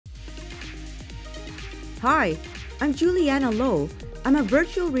Hi, I'm Juliana Loh. I'm a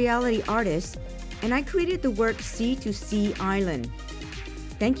virtual reality artist, and I created the work Sea to Sea Island.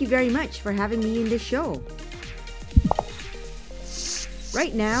 Thank you very much for having me in this show.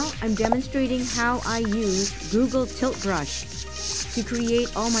 Right now, I'm demonstrating how I use Google Tilt Brush to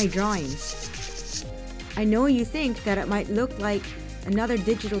create all my drawings. I know you think that it might look like another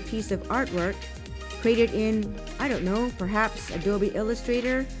digital piece of artwork created in, I don't know, perhaps Adobe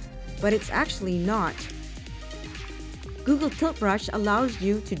Illustrator, but it's actually not. Google Tilt Brush allows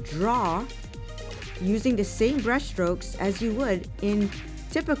you to draw using the same brush strokes as you would in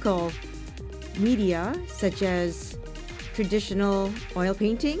typical media such as traditional oil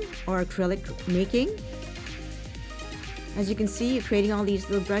painting or acrylic making. As you can see, you're creating all these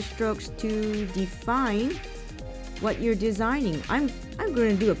little brush strokes to define what you're designing. I'm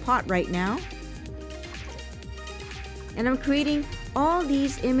going to do a pot right now. And I'm creating all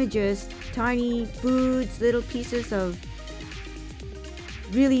these images, tiny foods, little pieces of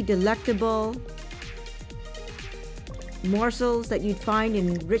really delectable morsels that you'd find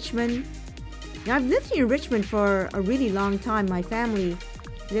in Richmond. Now, I've lived here in Richmond for a really long time. My family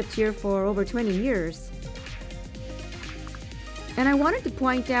lived here for over 20 years. And I wanted to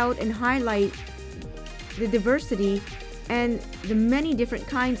point out and highlight the diversity and the many different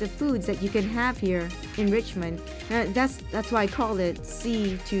kinds of foods that you can have here in Richmond. That's why I call it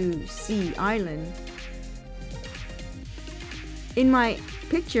Sea to Sea Island. In my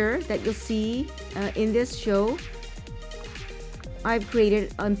picture that you'll see in this show, I've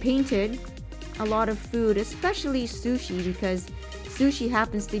created and painted a lot of food, especially sushi, because sushi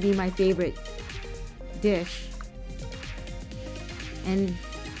happens to be my favorite dish. And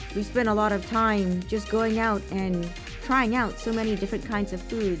we spend a lot of time just going out and trying out so many different kinds of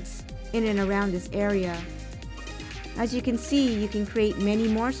foods in and around this area. As you can see, you can create many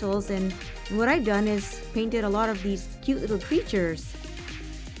morsels, and what I've done is painted a lot of these cute little creatures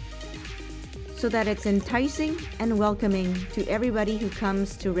so that it's enticing and welcoming to everybody who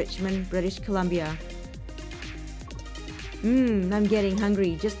comes to Richmond, British Columbia. I'm getting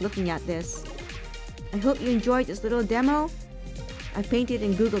hungry just looking at this. I hope you enjoyed this little demo. I've painted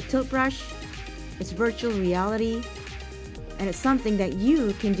in Google Tilt Brush. It's virtual reality, and it's something that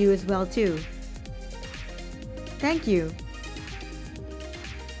you can do as well too. Thank you.